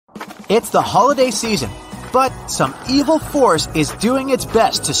It's the holiday season, but some evil force is doing its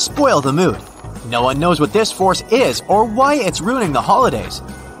best to spoil the mood. No one knows what this force is or why it's ruining the holidays.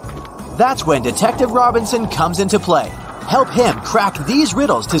 That's when Detective Robinson comes into play. Help him crack these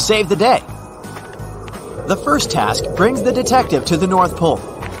riddles to save the day. The first task brings the detective to the North Pole.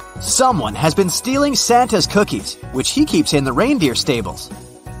 Someone has been stealing Santa's cookies, which he keeps in the reindeer stables.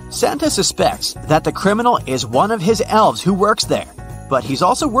 Santa suspects that the criminal is one of his elves who works there, but he's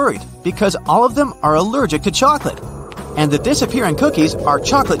also worried because all of them are allergic to chocolate, and the disappearing cookies are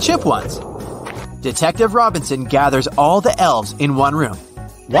chocolate chip ones. Detective Robinson gathers all the elves in one room.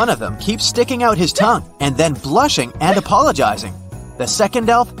 One of them keeps sticking out his tongue and then blushing and apologizing. The second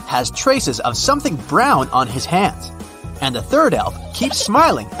elf has traces of something brown on his hands. And the third elf keeps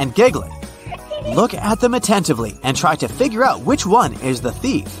smiling and giggling. Look at them attentively and try to figure out which one is the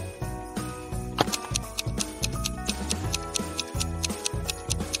thief.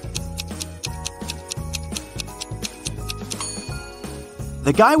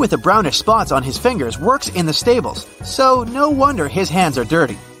 The guy with the brownish spots on his fingers works in the stables, so no wonder his hands are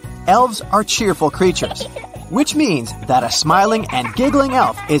dirty. Elves are cheerful creatures, which means that a smiling and giggling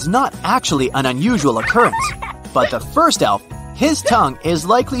elf is not actually an unusual occurrence. But the first elf, his tongue is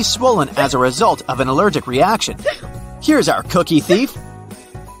likely swollen as a result of an allergic reaction. Here's our cookie thief.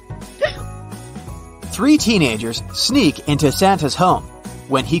 3 teenagers sneak into Santa's home.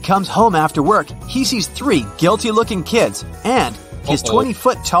 When he comes home after work, he sees 3 guilty-looking kids and his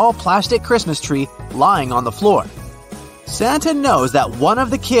 20-foot-tall plastic Christmas tree lying on the floor. Santa knows that one of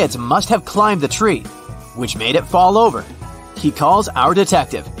the kids must have climbed the tree, which made it fall over. He calls our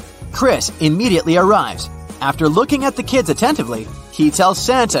detective. Chris immediately arrives. After looking at the kids attentively, he tells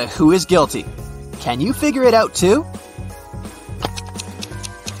Santa who is guilty. Can you figure it out too?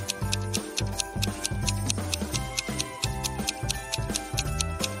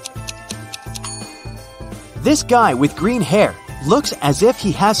 This guy with green hair looks as if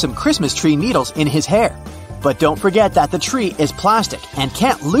he has some Christmas tree needles in his hair. But don't forget that the tree is plastic and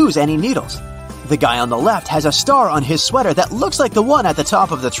can't lose any needles. The guy on the left has a star on his sweater that looks like the one at the top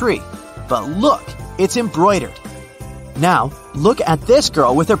of the tree. But look, it's embroidered. Now, look at this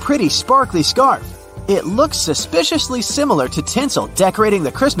girl with a pretty sparkly scarf. It looks suspiciously similar to tinsel decorating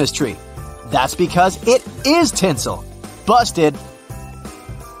the Christmas tree. That's because it is tinsel. Busted!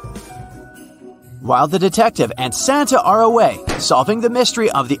 While the detective and Santa are away, solving the mystery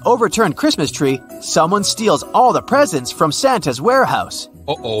of the overturned Christmas tree, someone steals all the presents from Santa's warehouse.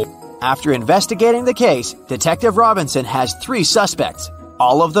 After investigating the case, Detective Robinson has 3 suspects.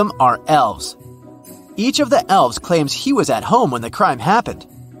 All of them are elves. Each of the elves claims he was at home when the crime happened.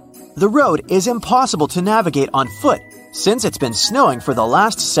 The road is impossible to navigate on foot since it's been snowing for the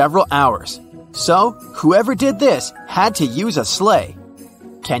last several hours. So, whoever did this had to use a sleigh.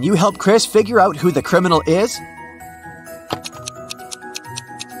 Can you help Chris figure out who the criminal is?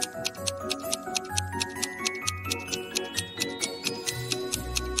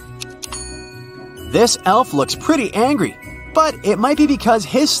 This elf looks pretty angry, but it might be because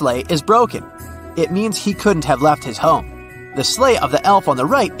his sleigh is broken. It means he couldn't have left his home. The sleigh of the elf on the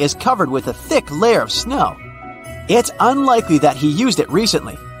right is covered with a thick layer of snow. It's unlikely that he used it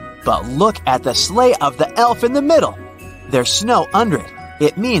recently, but look at the sleigh of the elf in the middle. There's snow under it.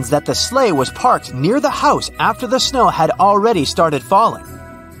 It means that the sleigh was parked near the house after the snow had already started falling.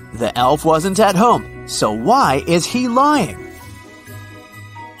 The elf wasn't at home, so why is he lying?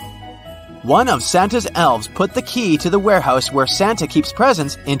 One of Santa's elves put the key to the warehouse where Santa keeps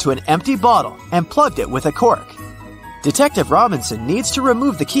presents into an empty bottle and plugged it with a cork. Detective Robinson needs to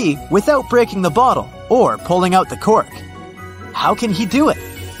remove the key without breaking the bottle or pulling out the cork. How can he do it?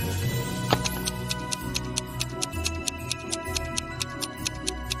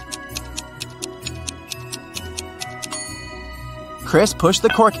 Chris pushed the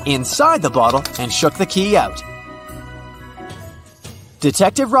cork inside the bottle and shook the key out.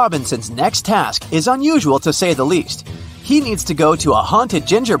 Detective Robinson's next task is unusual to say the least. He needs to go to a haunted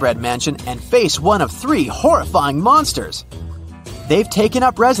gingerbread mansion and face one of 3 horrifying monsters. They've taken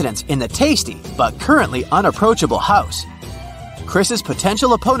up residence in the tasty but currently unapproachable house. Chris's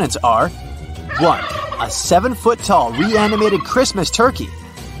potential opponents are 1. A 7-foot-tall reanimated Christmas turkey.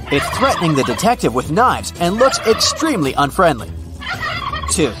 It's threatening the detective with knives and looks extremely unfriendly.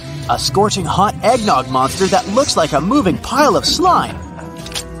 2. A scorching hot eggnog monster that looks like a moving pile of slime.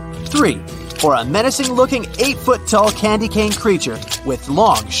 3. Or a menacing-looking 8-foot-tall candy cane creature with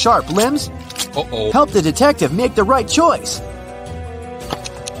long, sharp limbs? Help the detective make the right choice.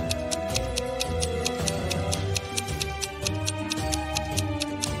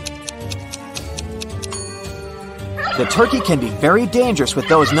 The turkey can be very dangerous with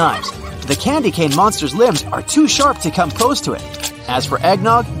those knives, The candy cane monster's limbs are too sharp to come close to it. As for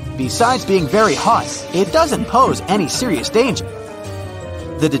eggnog, besides being very hot, it doesn't pose any serious danger.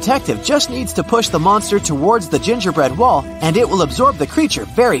 The detective just needs to push the monster towards the gingerbread wall and it will absorb the creature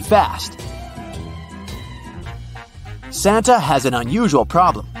very fast. Santa has an unusual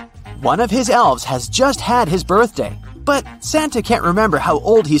problem. One of his elves has just had his birthday, but Santa can't remember how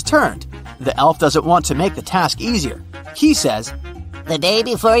old he's turned. The elf doesn't want to make the task easier. He says, "The day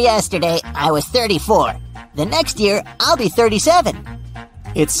before yesterday, I was 34. The next year, I'll be 37.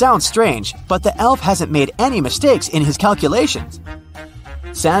 It sounds strange, but the elf hasn't made any mistakes in his calculations.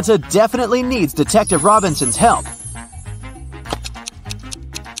 Santa definitely needs Detective Robinson's help.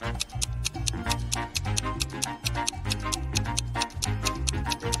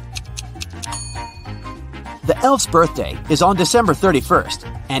 The elf's birthday is on December 31st,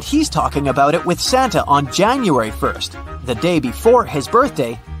 and he's talking about it with Santa on January 1st. The day before his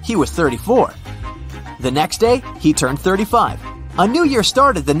birthday, he was 34. The next day, he turned 35. A new year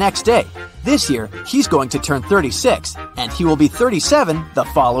started the next day. This year, he's going to turn 36, and he will be 37 the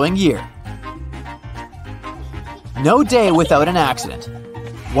following year. No day without an accident.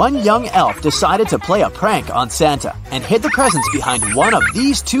 One young elf decided to play a prank on Santa and hid the presents behind one of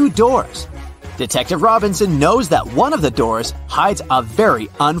these two doors. Detective Robinson knows that one of the doors hides a very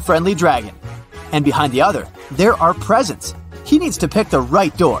unfriendly dragon, and behind the other, there are presents. He needs to pick the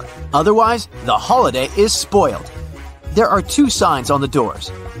right door, otherwise the holiday is spoiled. There are two signs on the doors.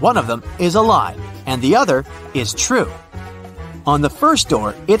 One of them is a lie, and the other is true. On the first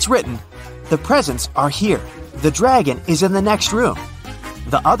door, it's written, "The presents are here. The dragon is in the next room."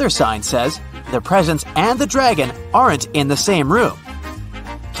 The other sign says, "The presents and the dragon aren't in the same room."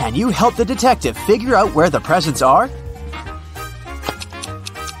 Can you help the detective figure out where the presents are?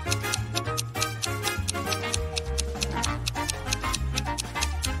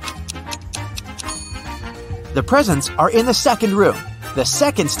 The presents are in the second room. The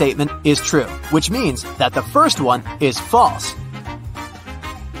second statement is true, which means that the first one is false.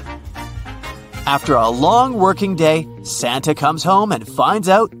 After a long working day, Santa comes home and finds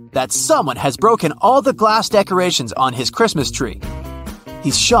out that someone has broken all the glass decorations on his Christmas tree.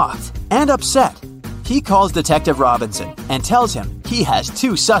 He's shocked and upset. He calls Detective Robinson and tells him he has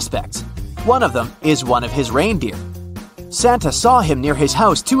two suspects. One of them is one of his reindeer. Santa saw him near his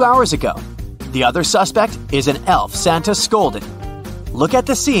house 2 hours ago. The other suspect is an elf Santa scolded. Look at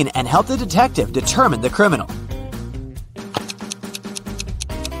the scene and help the detective determine the criminal.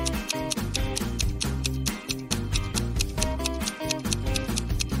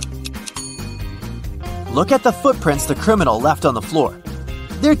 Look at the footprints the criminal left on the floor.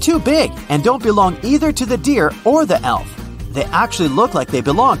 They're too big and don't belong either to the deer or the elf. They actually look like they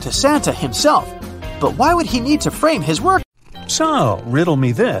belong to Santa himself. But why would he need to frame his work? So, riddle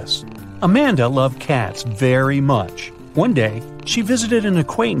me this. Amanda loved cats very much. One day, she visited an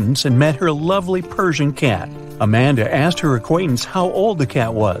acquaintance and met her lovely Persian cat. Amanda asked her acquaintance how old the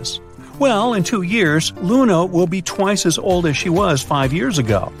cat was. Well, in 2 years, Luna will be twice as old as she was 5 years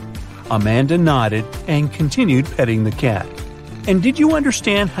ago. Amanda nodded and continued petting the cat. And did you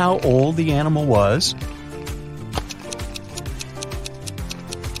understand how old the animal was?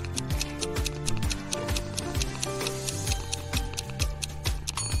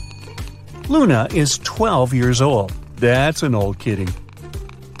 Luna is 12 years old. That's an old kitty.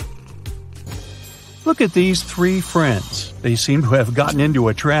 Look at these three friends. They seem to have gotten into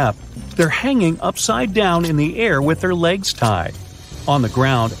a trap. They're hanging upside down in the air with their legs tied. On the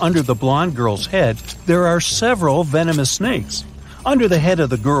ground, under the blonde girl's head, there are several venomous snakes. Under the head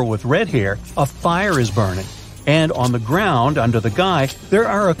of the girl with red hair, a fire is burning. And on the ground, under the guy, there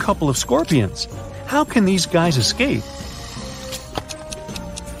are a couple of scorpions. How can these guys escape?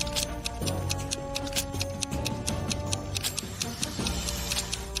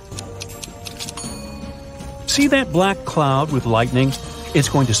 See that black cloud with lightning? It's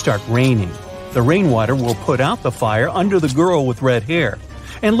going to start raining. The rainwater will put out the fire under the girl with red hair.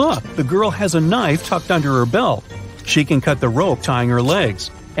 And look, the girl has a knife tucked under her belt. She can cut the rope tying her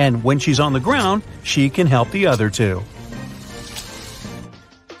legs. And when she's on the ground, she can help the other two.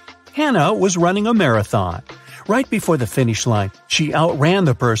 Hannah was running a marathon. Right before the finish line, she outran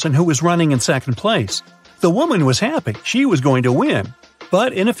the person who was running in second place. The woman was happy. She was going to win.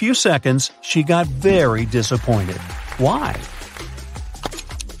 But in a few seconds, she got very disappointed. Why?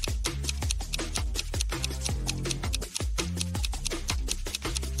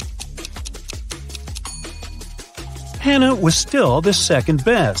 Hannah was still the second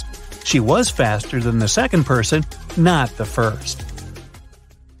best. She was faster than the second person, not the first.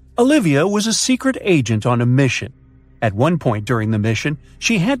 Olivia was a secret agent on a mission. At one point during the mission,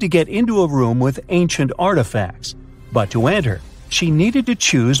 she had to get into a room with ancient artifacts. But to enter, she needed to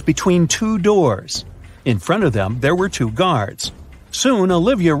choose between two doors. In front of them, there were two guards. Soon,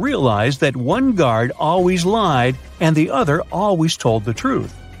 Olivia realized that one guard always lied and the other always told the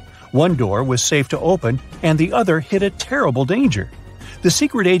truth. One door was safe to open and the other hid a terrible danger. The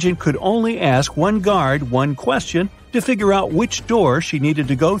secret agent could only ask one guard one question to figure out which door she needed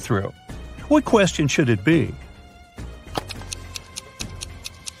to go through. What question should it be?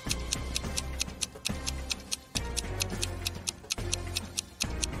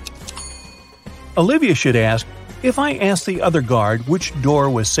 Olivia should ask, if I asked the other guard which door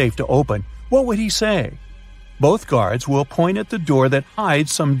was safe to open, what would he say? Both guards will point at the door that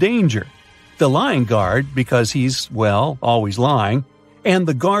hides some danger. The lying guard, because he's, well, always lying, and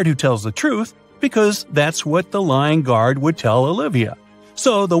the guard who tells the truth, because that's what the lying guard would tell Olivia.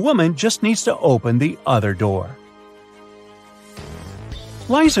 So the woman just needs to open the other door.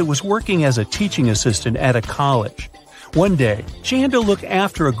 Liza was working as a teaching assistant at a college. One day, she had to look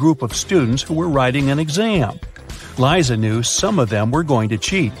after a group of students who were writing an exam. Liza knew some of them were going to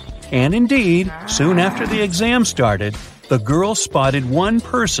cheat, and indeed, soon after the exam started, the girl spotted one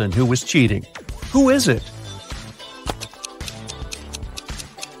person who was cheating. Who is it?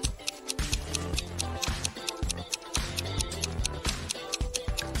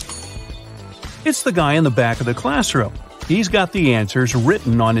 It's the guy in the back of the classroom. He's got the answers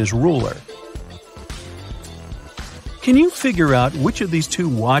written on his ruler. Can you figure out which of these two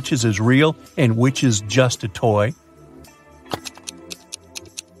watches is real and which is just a toy?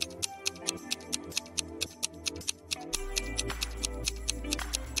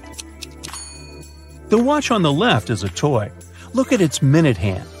 The watch on the left is a toy. Look at its minute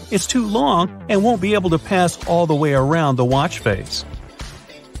hand. It's too long and won't be able to pass all the way around the watch face.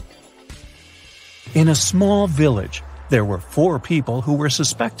 In a small village, there were 4 people who were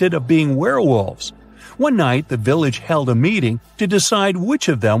suspected of being werewolves. One night, the village held a meeting to decide which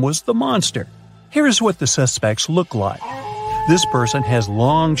of them was the monster. Here's what the suspects look like. This person has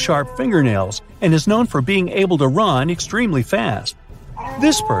long, sharp fingernails and is known for being able to run extremely fast.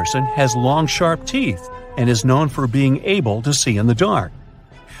 This person has long, sharp teeth and is known for being able to see in the dark.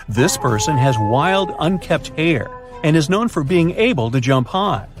 This person has wild, unkempt hair and is known for being able to jump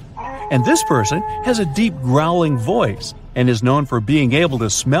high. And this person has a deep growling voice and is known for being able to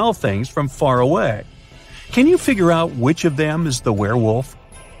smell things from far away. Can you figure out which of them is the werewolf?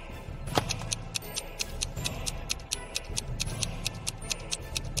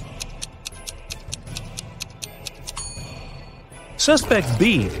 Suspect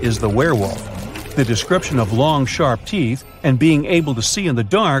B is the werewolf. The description of long, sharp teeth and being able to see in the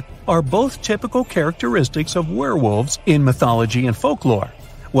dark are both typical characteristics of werewolves in mythology and folklore.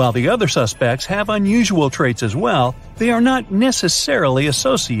 While the other suspects have unusual traits as well, they are not necessarily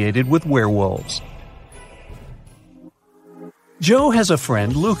associated with werewolves. Joe has a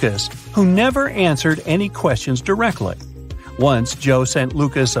friend, Lucas, who never answered any questions directly. Once, Joe sent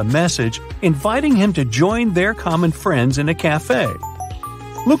Lucas a message inviting him to join their common friends in a cafe.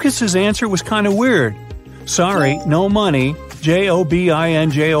 Lucas's answer was kind of weird. Sorry, no money,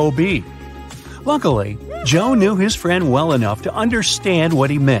 JOBINJOB. Luckily, Joe knew his friend well enough to understand what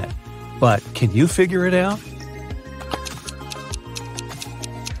he meant. But can you figure it out?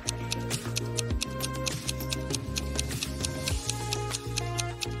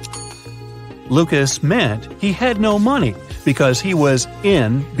 Lucas meant he had no money because he was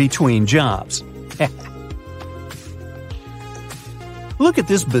in between jobs. Look at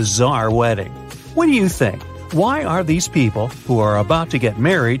this bizarre wedding. What do you think? Why are these people, who are about to get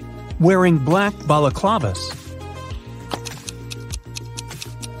married, wearing black balaclavas?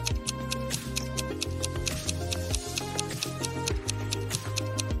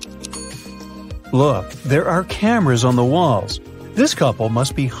 Look, there are cameras on the walls. This couple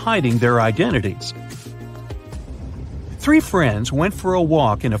must be hiding their identities. 3 friends went for a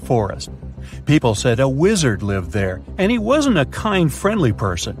walk in a forest. People said a wizard lived there, and he wasn't a kind, friendly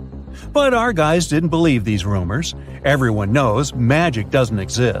person. But our guys didn't believe these rumors. Everyone knows magic doesn't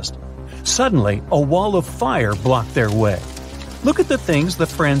exist. Suddenly, a wall of fire blocked their way. Look at the things the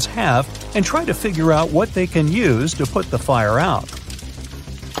friends have and try to figure out what they can use to put the fire out.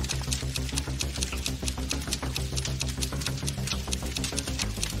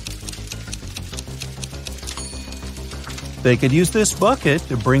 They could use this bucket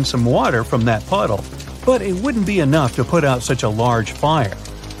to bring some water from that puddle, but it wouldn't be enough to put out such a large fire.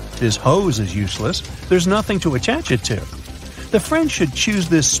 This hose is useless, there's nothing to attach it to. The friends should choose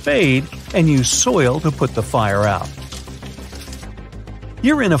this spade and use soil to put the fire out.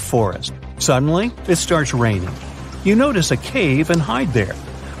 You're in a forest. Suddenly, it starts raining. You notice a cave and hide there.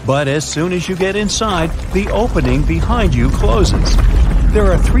 But as soon as you get inside, the opening behind you closes.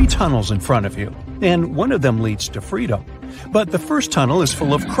 There are 3 tunnels in front of you, and one of them leads to freedom. But the first tunnel is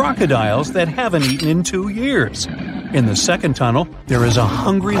full of crocodiles that haven't eaten in 2 years. In the second tunnel, there is a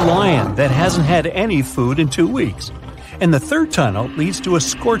hungry lion that hasn't had any food in 2 weeks. And the third tunnel leads to a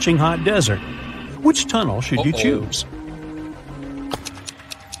scorching hot desert. Which tunnel should you choose?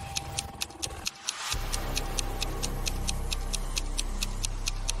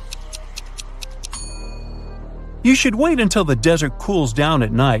 You should wait until the desert cools down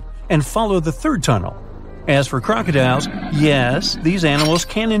at night and follow the third tunnel. As for crocodiles, yes, these animals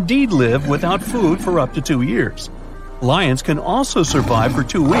can indeed live without food for up to 2 years. Lions can also survive for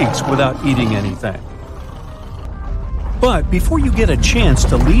 2 weeks without eating anything. But before you get a chance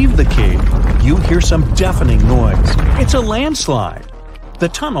to leave the cave, you hear some deafening noise. It's a landslide. The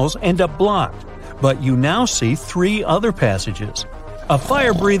tunnels end up blocked, but you now see 3 other passages. A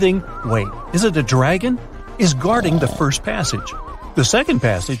fire-breathing, wait, is it a dragon? Is guarding the first passage. The second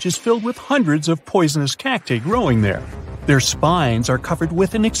passage is filled with hundreds of poisonous cacti growing there. Their spines are covered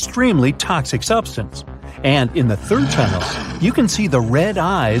with an extremely toxic substance. And in the third tunnel, you can see the red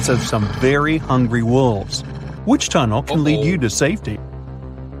eyes of some very hungry wolves. Which tunnel can lead you to safety?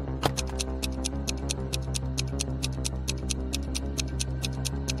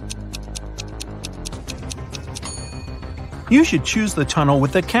 You should choose the tunnel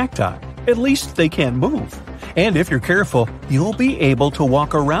with the cacti. At least they can't move. And if you're careful, you'll be able to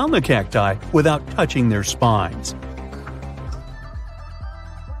walk around the cacti without touching their spines.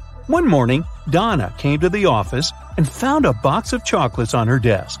 One morning, Donna came to the office and found a box of chocolates on her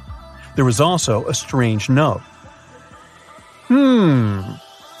desk. There was also a strange note.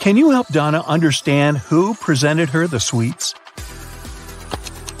 Can you help Donna understand who presented her the sweets?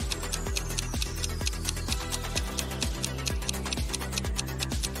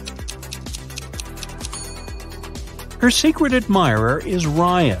 Her secret admirer is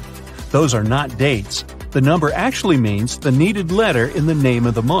Ryan. Those are not dates. The number actually means the needed letter in the name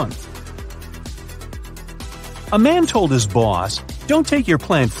of the month. A man told his boss, "Don't take your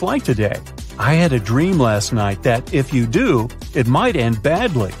planned flight today. I had a dream last night that if you do, it might end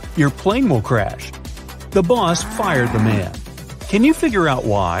badly. Your plane will crash." The boss fired the man. Can you figure out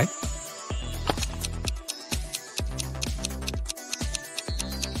why?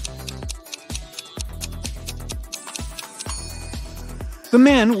 The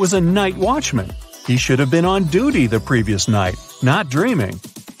man was a night watchman. He should have been on duty the previous night, not dreaming.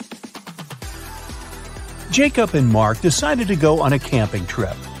 Jacob and Mark decided to go on a camping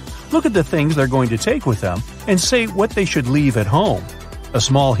trip. Look at the things they're going to take with them and say what they should leave at home. A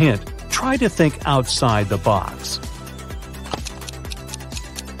small hint, try to think outside the box.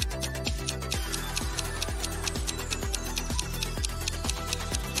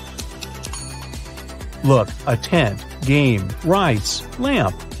 Look, a tent, game, rice,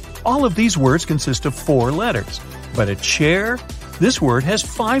 lamp. All of these words consist of 4 letters. But a chair? This word has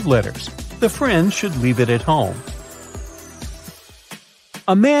 5 letters. The friend should leave it at home.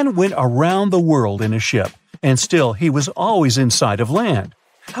 A man went around the world in a ship, and still he was always in sight of land.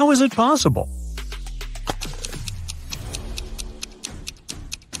 How is it possible?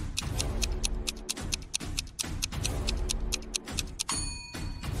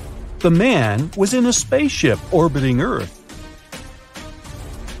 The man was in a spaceship orbiting Earth.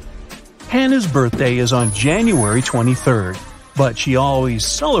 Hannah's birthday is on January 23rd, but she always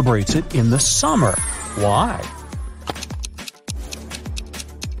celebrates it in the summer. Why?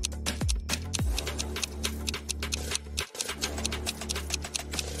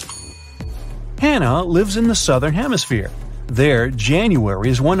 Hannah lives in the Southern Hemisphere. There, January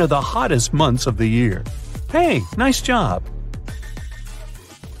is one of the hottest months of the year. Hey, nice job!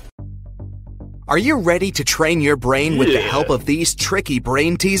 Are you ready to train your brain with the help of these tricky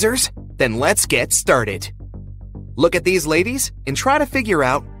brain teasers? Then let's get started. Look at these ladies and try to figure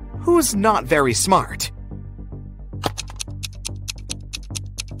out who's not very smart.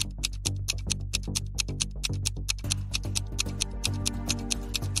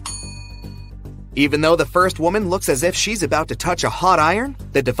 Even though the first woman looks as if she's about to touch a hot iron,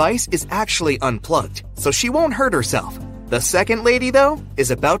 the device is actually unplugged, so she won't hurt herself. The second lady, though,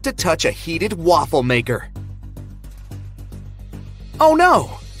 is about to touch a heated waffle maker. Oh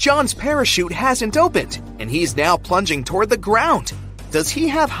no! John's parachute hasn't opened, and he's now plunging toward the ground. Does he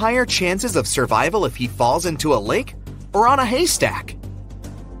have higher chances of survival if he falls into a lake or on a haystack?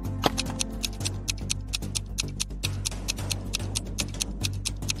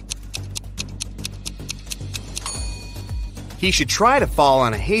 He should try to fall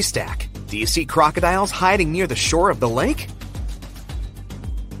on a haystack. Do you see crocodiles hiding near the shore of the lake?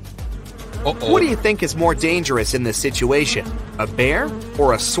 Uh-oh. What do you think is more dangerous in this situation? A bear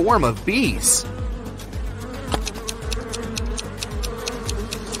or a swarm of bees?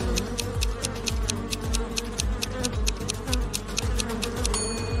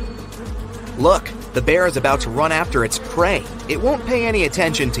 Look, the bear is about to run after its prey. It won't pay any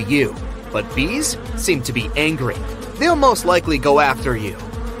attention to you. But bees seem to be angry. They'll most likely go after you.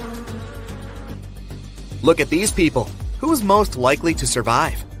 Look at these people. Who's most likely to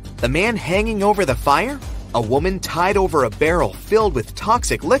survive? The man hanging over the fire? A woman tied over a barrel filled with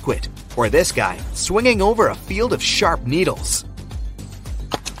toxic liquid? Or this guy swinging over a field of sharp needles?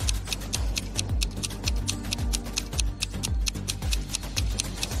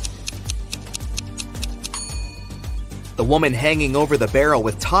 The woman hanging over the barrel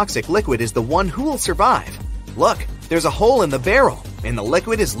with toxic liquid is the one who will survive. Look, there's a hole in the barrel, and the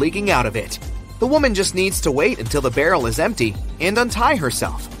liquid is leaking out of it. The woman just needs to wait until the barrel is empty and untie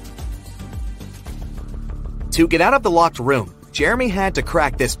herself. To get out of the locked room, Jeremy had to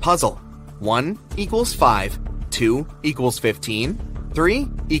crack this puzzle. 1 equals 5, 2 equals 15, 3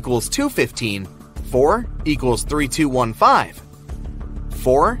 equals 215, 4 equals 3215,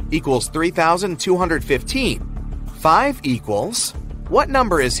 4 equals 3215. 5 equals... What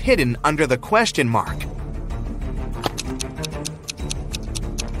number is hidden under the question mark?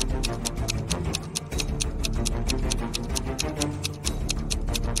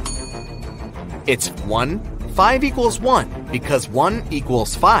 It's 1. 5 equals 1 because 1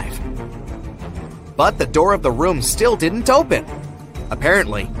 equals 5. But the door of the room still didn't open.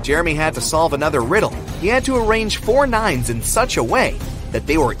 Apparently, Jeremy had to solve another riddle. He had to arrange 4 nines in such a way that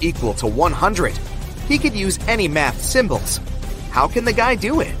they were equal to 100. He could use any math symbols. How can the guy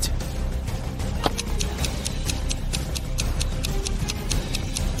do it?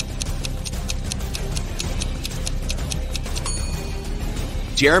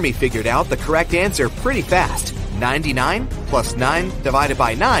 Jeremy figured out the correct answer pretty fast. 99 plus 9 divided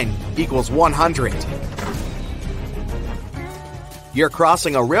by 9 equals 100. You're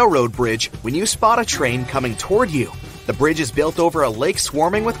crossing a railroad bridge when you spot a train coming toward you. The bridge is built over a lake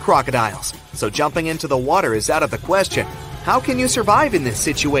swarming with crocodiles, so jumping into the water is out of the question. How can you survive in this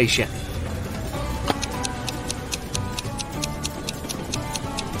situation?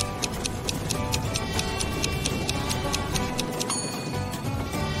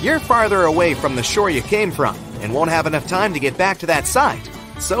 You're farther away from the shore you came from and won't have enough time to get back to that side.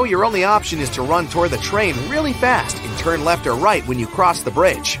 So your only option is to run toward the train really fast and turn left or right when you cross the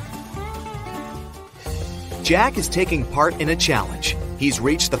bridge. Jack is taking part in a challenge. He's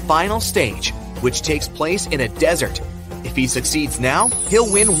reached the final stage, which takes place in a desert. If he succeeds now,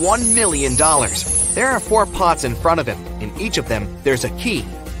 he'll win $1 million. There are 4 pots in front of him. In each of them, there's a key.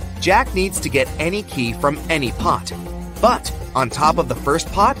 Jack needs to get any key from any pot. But on top of the first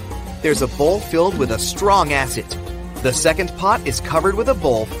pot, there's a bowl filled with a strong acid. The second pot is covered with a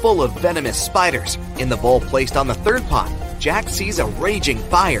bowl full of venomous spiders. In the bowl placed on the third pot, Jack sees a raging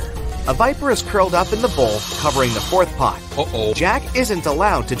fire. A viper is curled up in the bowl, covering the fourth pot. Uh-oh. Jack isn't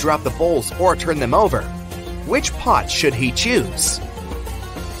allowed to drop the bowls or turn them over. Which pot should he choose?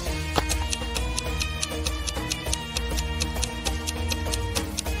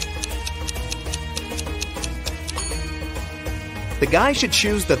 The guy should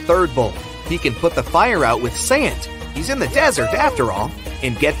choose the third bowl. He can put the fire out with sand. He's in the desert after all,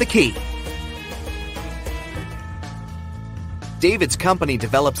 and get the key. David's company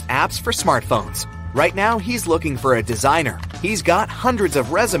develops apps for smartphones. Right now, he's looking for a designer. He's got hundreds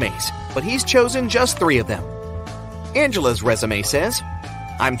of resumes, but he's chosen just 3 of them. Angela's resume says,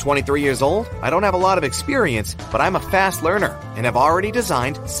 "I'm 23 years old, I don't have a lot of experience, but I'm a fast learner and have already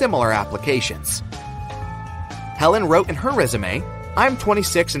designed similar applications." Helen wrote in her resume, "I'm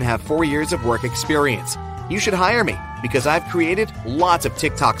 26 and have 4 years of work experience. You should hire me because I've created lots of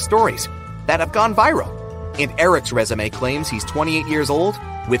TikTok stories that have gone viral." And Eric's resume claims he's 28 years old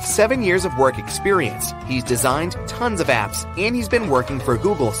with 7 years of work experience. He's designed tons of apps and he's been working for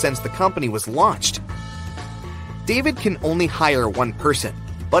Google since the company was launched. David can only hire 1 person,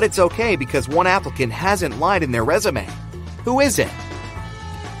 but it's okay because 1 applicant hasn't lied in their resume. Who is it?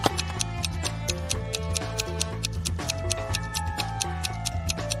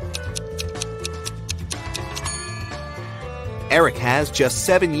 Eric has just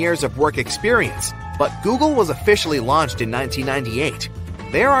 7 years of work experience, but Google was officially launched in 1998.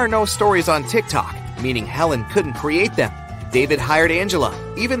 There are no stories on TikTok, meaning Helen couldn't create them. David hired Angela.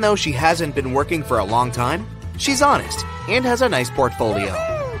 Even though she hasn't been working for a long time, she's honest and has a nice portfolio.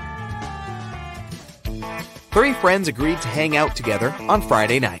 3 friends agreed to hang out together on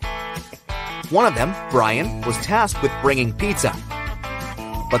Friday night. One of them, Brian, was tasked with bringing pizza.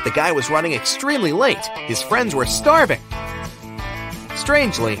 But the guy was running extremely late. His friends were starving.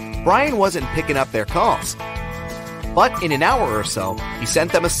 Strangely, Brian wasn't picking up their calls. But in an hour or so, he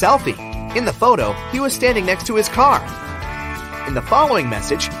sent them a selfie. In the photo, he was standing next to his car. In the following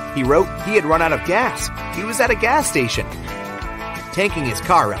message, he wrote he had run out of gas. He was at a gas station, tanking his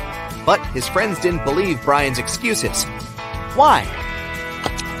car up. But his friends didn't believe Brian's excuses. Why?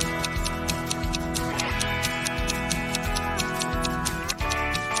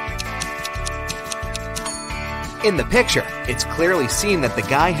 In the picture, it's clearly seen that the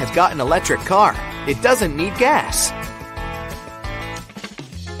guy has got an electric car. It doesn't need gas.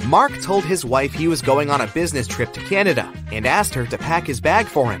 Mark told his wife he was going on a business trip to Canada and asked her to pack his bag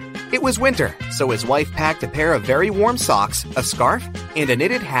for him. It was winter, so his wife packed a pair of very warm socks, a scarf, and a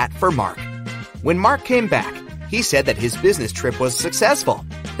knitted hat for Mark. When Mark came back, he said that his business trip was successful.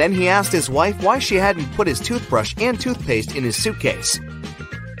 Then he asked his wife why she hadn't put his toothbrush and toothpaste in his suitcase.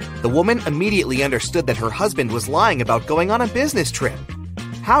 The woman immediately understood that her husband was lying about going on a business trip.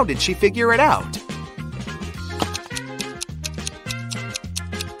 How did she figure it out?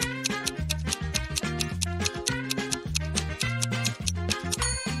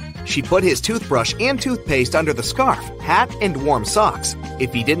 She put his toothbrush and toothpaste under the scarf, hat, and warm socks.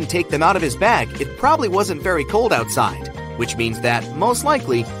 If he didn't take them out of his bag, it probably wasn't very cold outside, which means that, most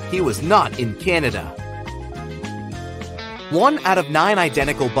likely, he was not in Canada. 1 out of 9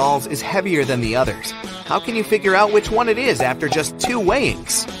 identical balls is heavier than the others. How can you figure out which one it is after just 2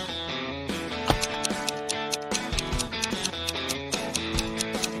 weighings?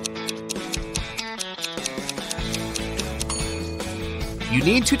 You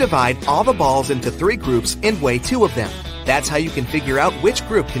need to divide all the balls into 3 groups and weigh 2 of them. That's how you can figure out which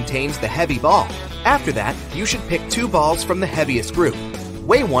group contains the heavy ball. After that, you should pick 2 balls from the heaviest group.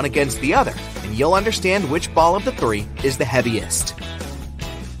 Weigh one against the other, and you'll understand which ball of the 3 is the heaviest.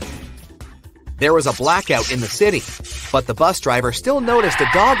 There was a blackout in the city, but the bus driver still noticed a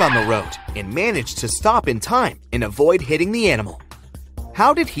dog on the road and managed to stop in time and avoid hitting the animal.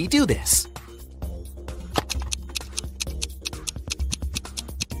 How did he do this?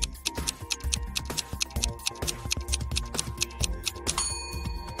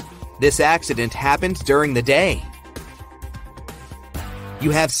 This accident happened during the day.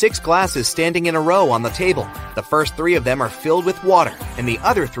 You have 6 glasses standing in a row on the table. The first 3 of them are filled with water, and the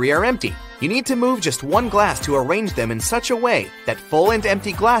other 3 are empty. You need to move just 1 glass to arrange them in such a way that full and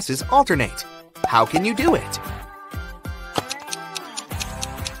empty glasses alternate. How can you do it?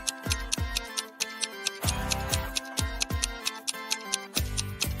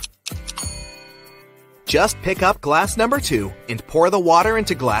 Just pick up glass number 2 and pour the water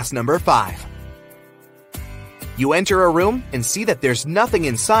into glass number 5. You enter a room and see that there's nothing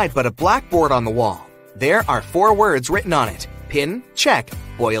inside but a blackboard on the wall. There are 4 words written on it: pin, check,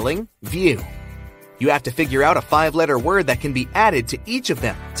 boiling, view. You have to figure out a 5-letter word that can be added to each of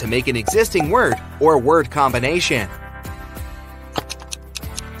them to make an existing word or word combination.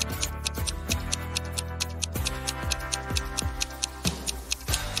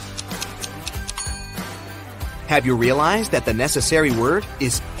 Have you realized that the necessary word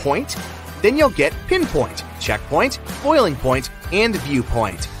is point? Then you'll get pinpoint, checkpoint, boiling point, and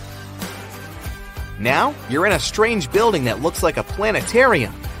viewpoint. Now, you're in a strange building that looks like a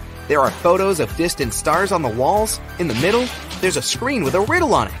planetarium. There are photos of distant stars on the walls. In the middle, there's a screen with a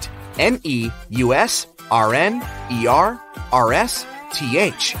riddle on it. NEUSRNERSTH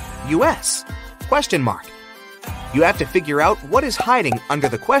US? Question mark. You have to figure out what is hiding under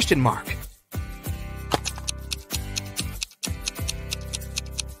the question mark.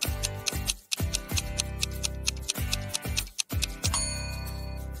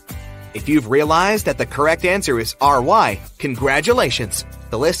 If you've realized that the correct answer is RY, congratulations!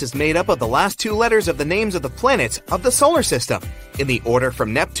 The list is made up of the last 2 letters of the names of the planets of the solar system, in the order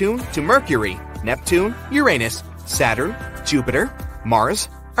from Neptune to Mercury, Neptune, Uranus, Saturn, Jupiter, Mars,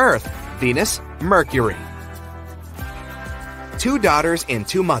 Earth, Venus, Mercury. 2 daughters and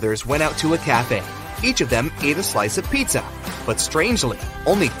 2 mothers went out to a cafe. Each of them ate a slice of pizza, but strangely,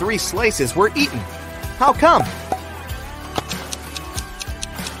 only 3 slices were eaten. How come?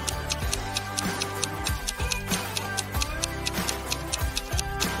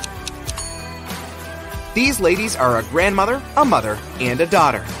 These ladies are a grandmother, a mother, and a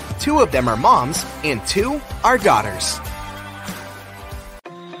daughter. 2 of them are moms, and 2 are daughters.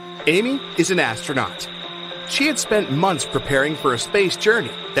 Amy is an astronaut. She had spent months preparing for a space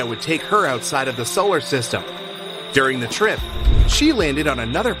journey that would take her outside of the solar system. During the trip, she landed on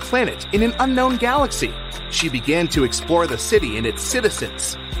another planet in an unknown galaxy. She began to explore the city and its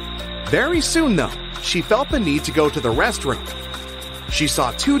citizens. Very soon, though, she felt the need to go to the restroom. She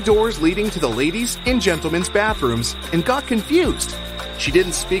saw 2 doors leading to the ladies' and gentlemen's bathrooms and got confused. She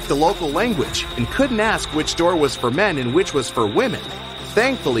didn't speak the local language and couldn't ask which door was for men and which was for women.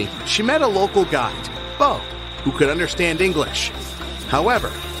 Thankfully, she met a local guide, Bo, who could understand English.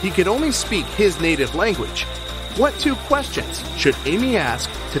 However, he could only speak his native language. What 2 questions should Amy ask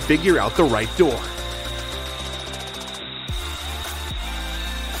to figure out the right door?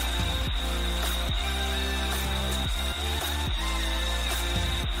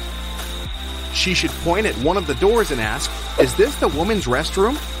 She should point at one of the doors and ask, "Is this the women's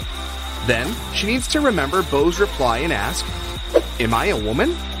restroom?" Then, she needs to remember Bo's reply and ask, "Am I a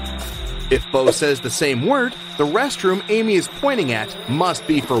woman?" If Bo says the same word, the restroom Amy is pointing at must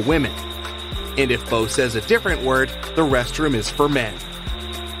be for women. And if Bo says a different word, the restroom is for men.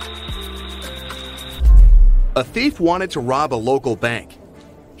 A thief wanted to rob a local bank.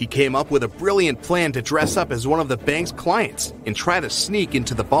 He came up with a brilliant plan to dress up as one of the bank's clients and try to sneak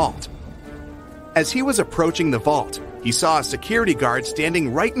into the vault. As he was approaching the vault, he saw a security guard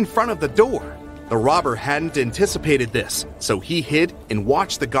standing right in front of the door. The robber hadn't anticipated this, so he hid and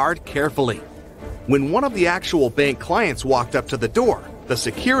watched the guard carefully. When one of the actual bank clients walked up to the door, the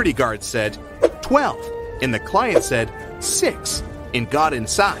security guard said, 12, and the client said, 6, and got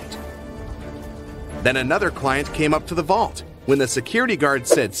inside. Then another client came up to the vault. When the security guard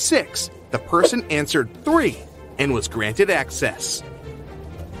said 6, the person answered 3, and was granted access.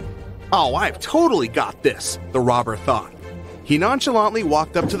 "Oh, I've totally got this," the robber thought. He nonchalantly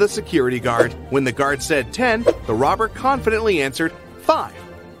walked up to the security guard. When the guard said 10, the robber confidently answered 5.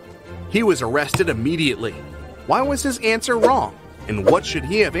 He was arrested immediately. Why was his answer wrong? And what should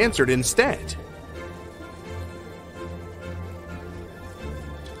he have answered instead?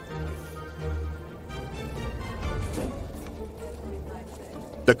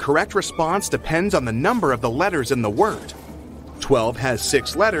 The correct response depends on the number of the letters in the word. 12 has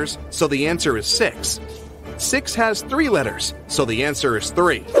 6 letters, so the answer is 6. 6 has 3 letters, so the answer is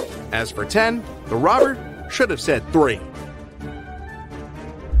 3. As for 10, the robber should have said 3.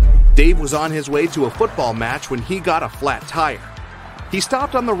 Dave was on his way to a football match when he got a flat tire. He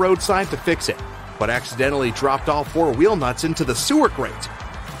stopped on the roadside to fix it, but accidentally dropped all 4 wheel nuts into the sewer grate.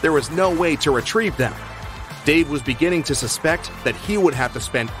 There was no way to retrieve them. Dave was beginning to suspect that he would have to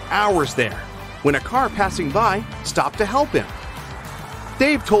spend hours there when a car passing by stopped to help him.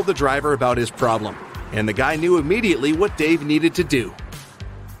 Dave told the driver about his problem, and the guy knew immediately what Dave needed to do.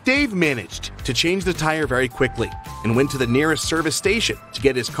 Dave managed to change the tire very quickly and went to the nearest service station to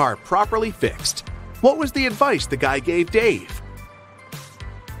get his car properly fixed. What was the advice the guy gave Dave?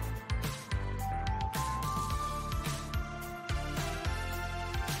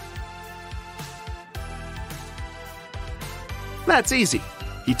 That's easy.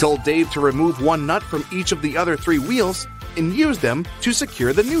 He told Dave to remove 1 nut from each of the other 3 wheels and use them to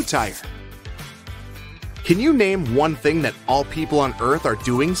secure the new tire. Can you name one thing that all people on Earth are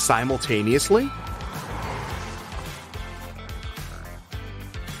doing simultaneously?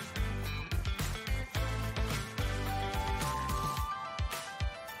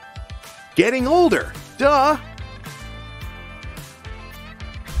 Getting older, duh!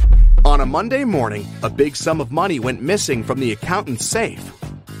 On a Monday morning, a big sum of money went missing from the accountant's safe.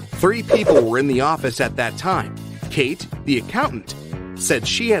 3 people were in the office at that time. Kate, the accountant, said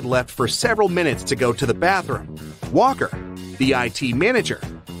she had left for several minutes to go to the bathroom. Walker, the IT manager,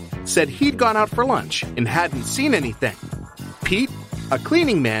 said he'd gone out for lunch and hadn't seen anything. Pete, a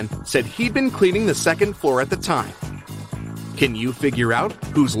cleaning man, said he'd been cleaning the 2nd floor at the time. Can you figure out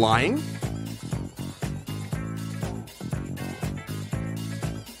who's lying?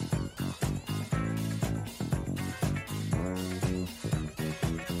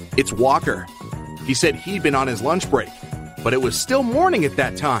 It's Walker. He said he'd been on his lunch break, but it was still morning at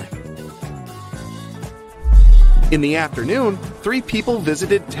that time. In the afternoon, 3 people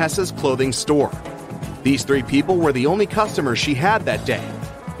visited Tessa's clothing store. These 3 people were the only customers she had that day.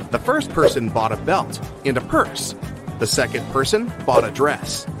 The first person bought a belt and a purse. The second person bought a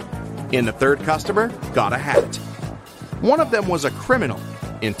dress. And the third customer got a hat. One of them was a criminal,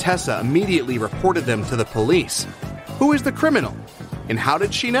 and Tessa immediately reported them to the police. Who is the criminal? And how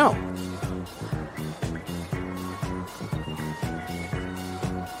did she know?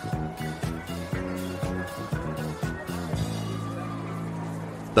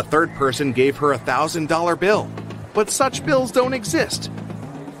 The third person gave her a $1,000 bill, but such bills don't exist.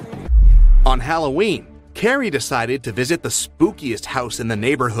 On Halloween, Carrie decided to visit the spookiest house in the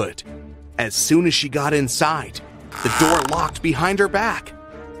neighborhood. As soon as she got inside, the door locked behind her back.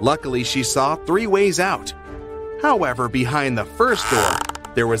 Luckily, she saw 3 ways out. However, behind the first door,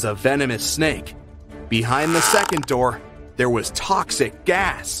 there was a venomous snake. Behind the second door, there was toxic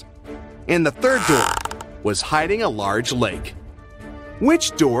gas. And the third door was hiding a large lake.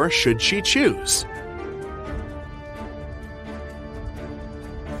 Which door should she choose?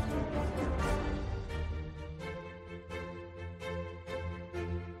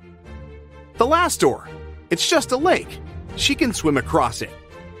 The last door. It's just a lake. She can swim across it.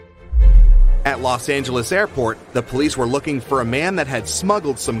 At Los Angeles Airport, the police were looking for a man that had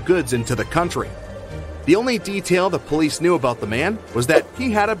smuggled some goods into the country. The only detail the police knew about the man was that he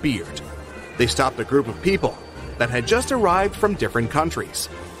had a beard. They stopped a group of people that had just arrived from different countries.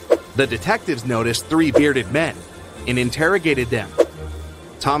 The detectives noticed 3 bearded men and interrogated them.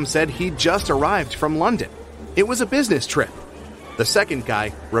 Tom said he'd just arrived from London. It was a business trip. The second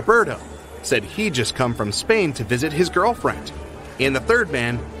guy, Roberto, said he'd just come from Spain to visit his girlfriend. And the third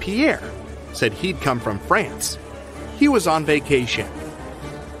man, Pierre, said he'd come from France. He was on vacation.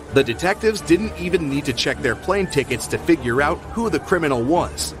 The detectives didn't even need to check their plane tickets to figure out who the criminal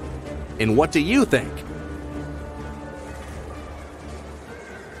was. And what do you think?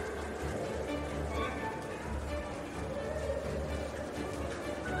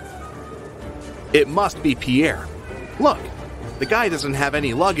 It must be Pierre. Look, the guy doesn't have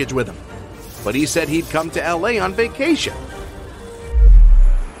any luggage with him, but he said he'd come to LA on vacation.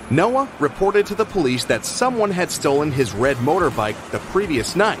 Noah reported to the police that someone had stolen his red motorbike the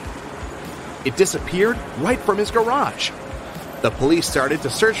previous night. It disappeared right from his garage. The police started to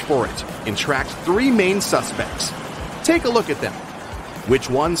search for it and tracked 3 main suspects. Take a look at them. Which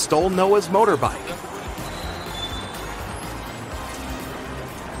one stole Noah's motorbike?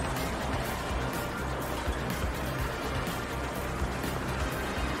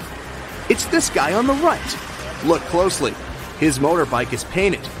 It's this guy on the right. Look closely. His motorbike is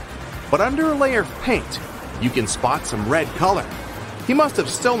painted, but under a layer of paint, you can spot some red color. He must have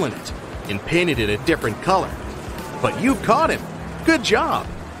stolen it and painted it a different color. But you caught him. Good job.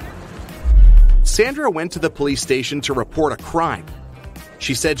 Sandra went to the police station to report a crime.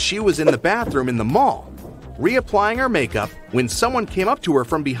 She said she was in the bathroom in the mall, reapplying her makeup when someone came up to her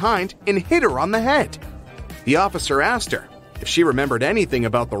from behind and hit her on the head. The officer asked her if she remembered anything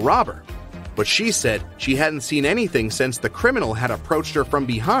about the robber, but she said she hadn't seen anything since the criminal had approached her from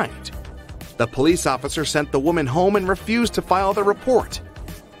behind. The police officer sent the woman home and refused to file the report.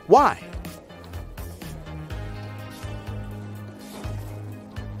 Why?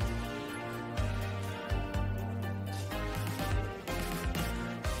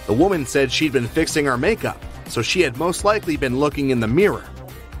 The woman said she'd been fixing her makeup, so she had most likely been looking in the mirror.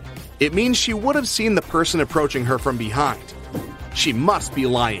 It means she would have seen the person approaching her from behind. She must be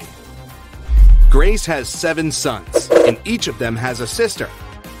lying. Grace has 7 sons, and each of them has a sister.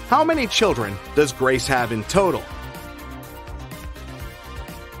 How many children does Grace have in total?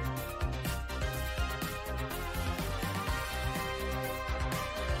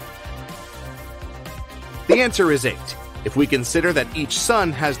 The answer is 8. If we consider that each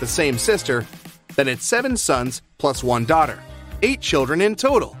son has the same sister, then it's 7 sons plus 1 daughter. 8 children in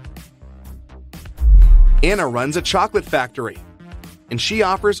total. Anna runs a chocolate factory, and she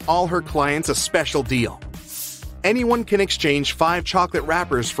offers all her clients a special deal. Anyone can exchange 5 chocolate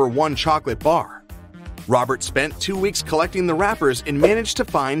wrappers for 1 chocolate bar. Robert spent 2 weeks collecting the wrappers and managed to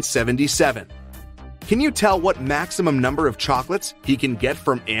find 77. Can you tell what maximum number of chocolates he can get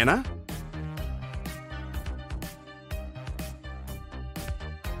from Anna?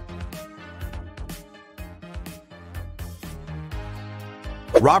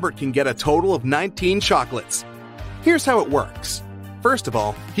 Robert can get a total of 19 chocolates. Here's how it works. First of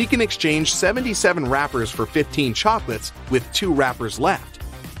all, he can exchange 77 wrappers for 15 chocolates with 2 wrappers left.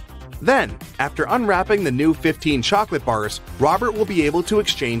 Then, after unwrapping the new 15 chocolate bars, Robert will be able to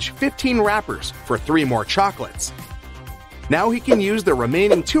exchange 15 wrappers for 3 more chocolates. Now he can use the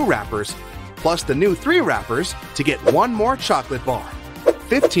remaining 2 wrappers plus the new 3 wrappers to get 1 more chocolate bar.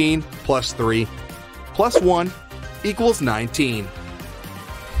 15 plus 3 plus 1 equals 19.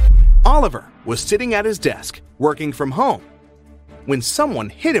 Oliver was sitting at his desk, working from home, when someone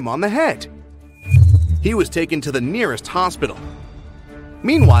hit him on the head. He was taken to the nearest hospital.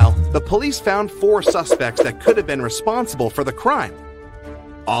 Meanwhile, the police found 4 suspects that could have been responsible for the crime.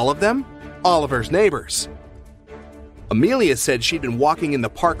 All of them, Oliver's neighbors. Amelia said she'd been walking in the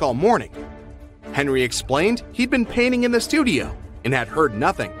park all morning. Henry explained he'd been painting in the studio and had heard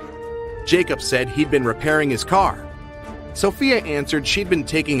nothing. Jacob said he'd been repairing his car. Sophia answered she'd been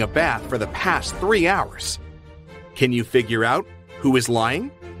taking a bath for the past 3 hours. Can you figure out who is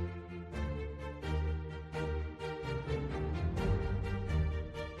lying?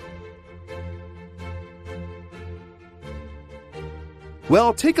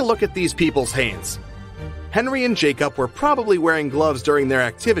 Well, take a look at these people's hands. Henry and Jacob were probably wearing gloves during their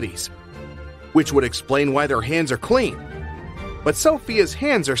activities, which would explain why their hands are clean. But Sophia's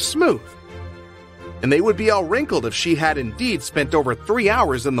hands are smooth, and they would be all wrinkled if she had indeed spent over 3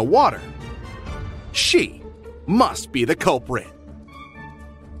 hours in the water. She must be the culprit.